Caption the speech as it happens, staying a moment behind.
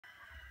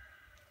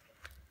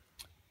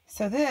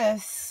So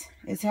this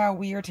is how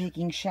we are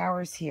taking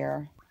showers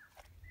here.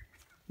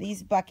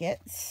 These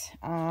buckets,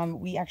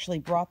 we actually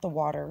brought the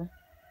water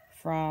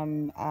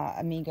from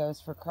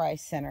Amigos for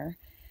Christ Center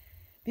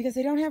because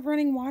they don't have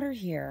running water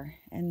here.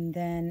 And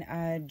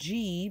then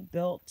G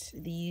built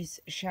these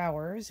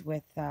showers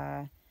with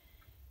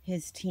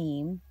his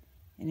team.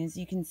 And as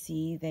you can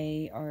see,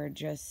 they are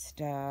just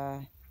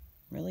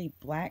really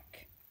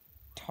black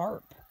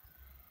tarp.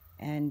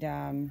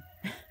 And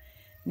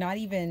not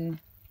even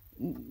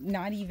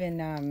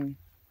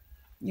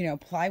you know,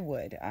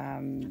 plywood.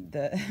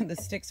 The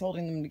sticks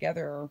holding them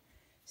together are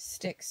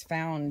sticks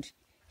found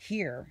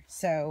here.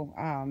 So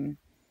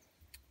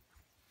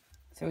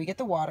so we get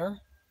the water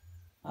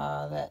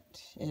that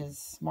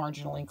is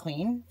marginally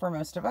clean for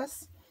most of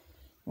us.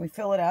 We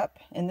fill it up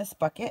in this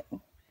bucket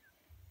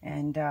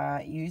and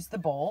use the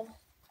bowl.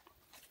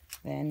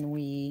 Then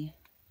we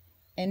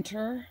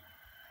enter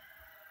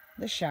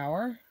the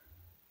shower.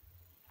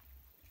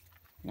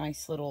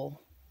 Nice little...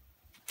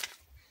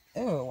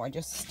 Oh, I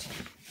just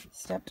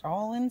stepped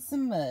all in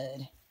some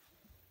mud.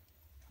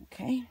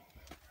 Okay.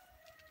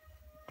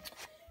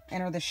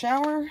 Enter the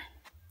shower.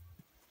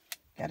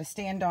 Got to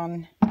stand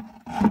on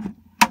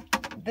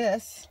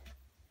this.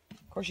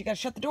 Of course, you got to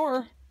shut the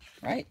door,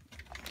 right?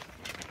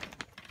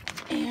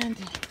 And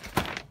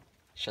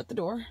shut the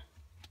door.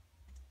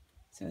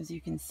 So as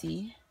you can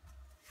see,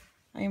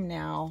 I am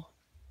now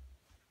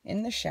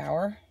in the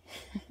shower.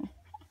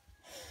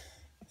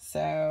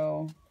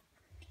 So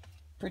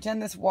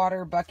pretend this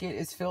water bucket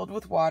is filled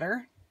with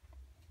water.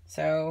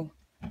 So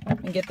I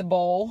get the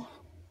bowl,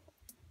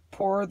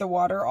 pour the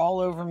water all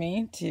over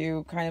me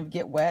to kind of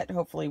get wet,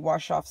 hopefully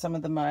wash off some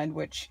of the mud,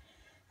 which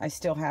I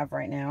still have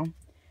right now.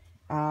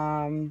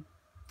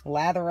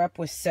 Lather up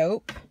with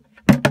soap.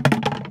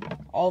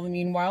 All the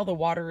meanwhile, the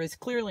water is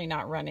clearly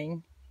not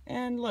running.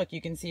 And look,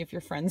 you can see if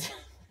your friends,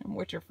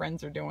 what your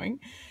friends are doing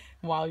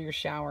while you're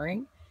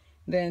showering.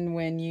 Then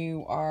when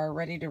you are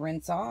ready to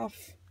rinse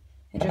off,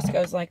 it just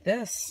goes like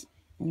this.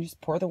 You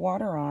just pour the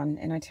water on,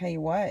 and I tell you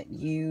what,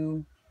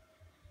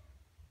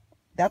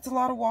 that's a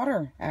lot of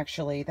water,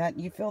 actually. That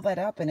you fill that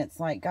up, and it's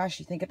like, gosh,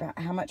 you think about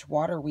how much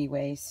water we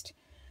waste,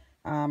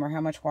 or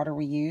how much water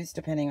we use,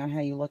 depending on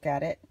how you look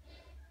at it.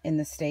 In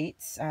the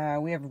States,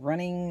 we have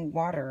running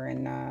water,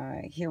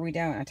 and here we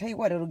don't. I tell you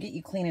what, it'll get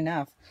you clean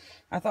enough.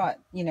 I thought,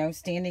 you know,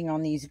 standing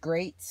on these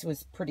grates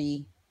was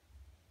pretty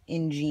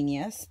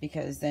ingenious,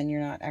 because then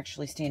you're not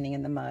actually standing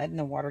in the mud, and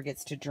the water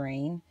gets to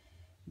drain.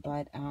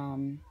 But,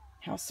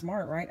 how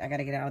smart, right? I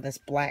gotta get out of this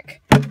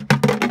black...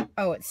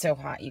 Oh, it's so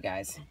hot, you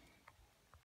guys.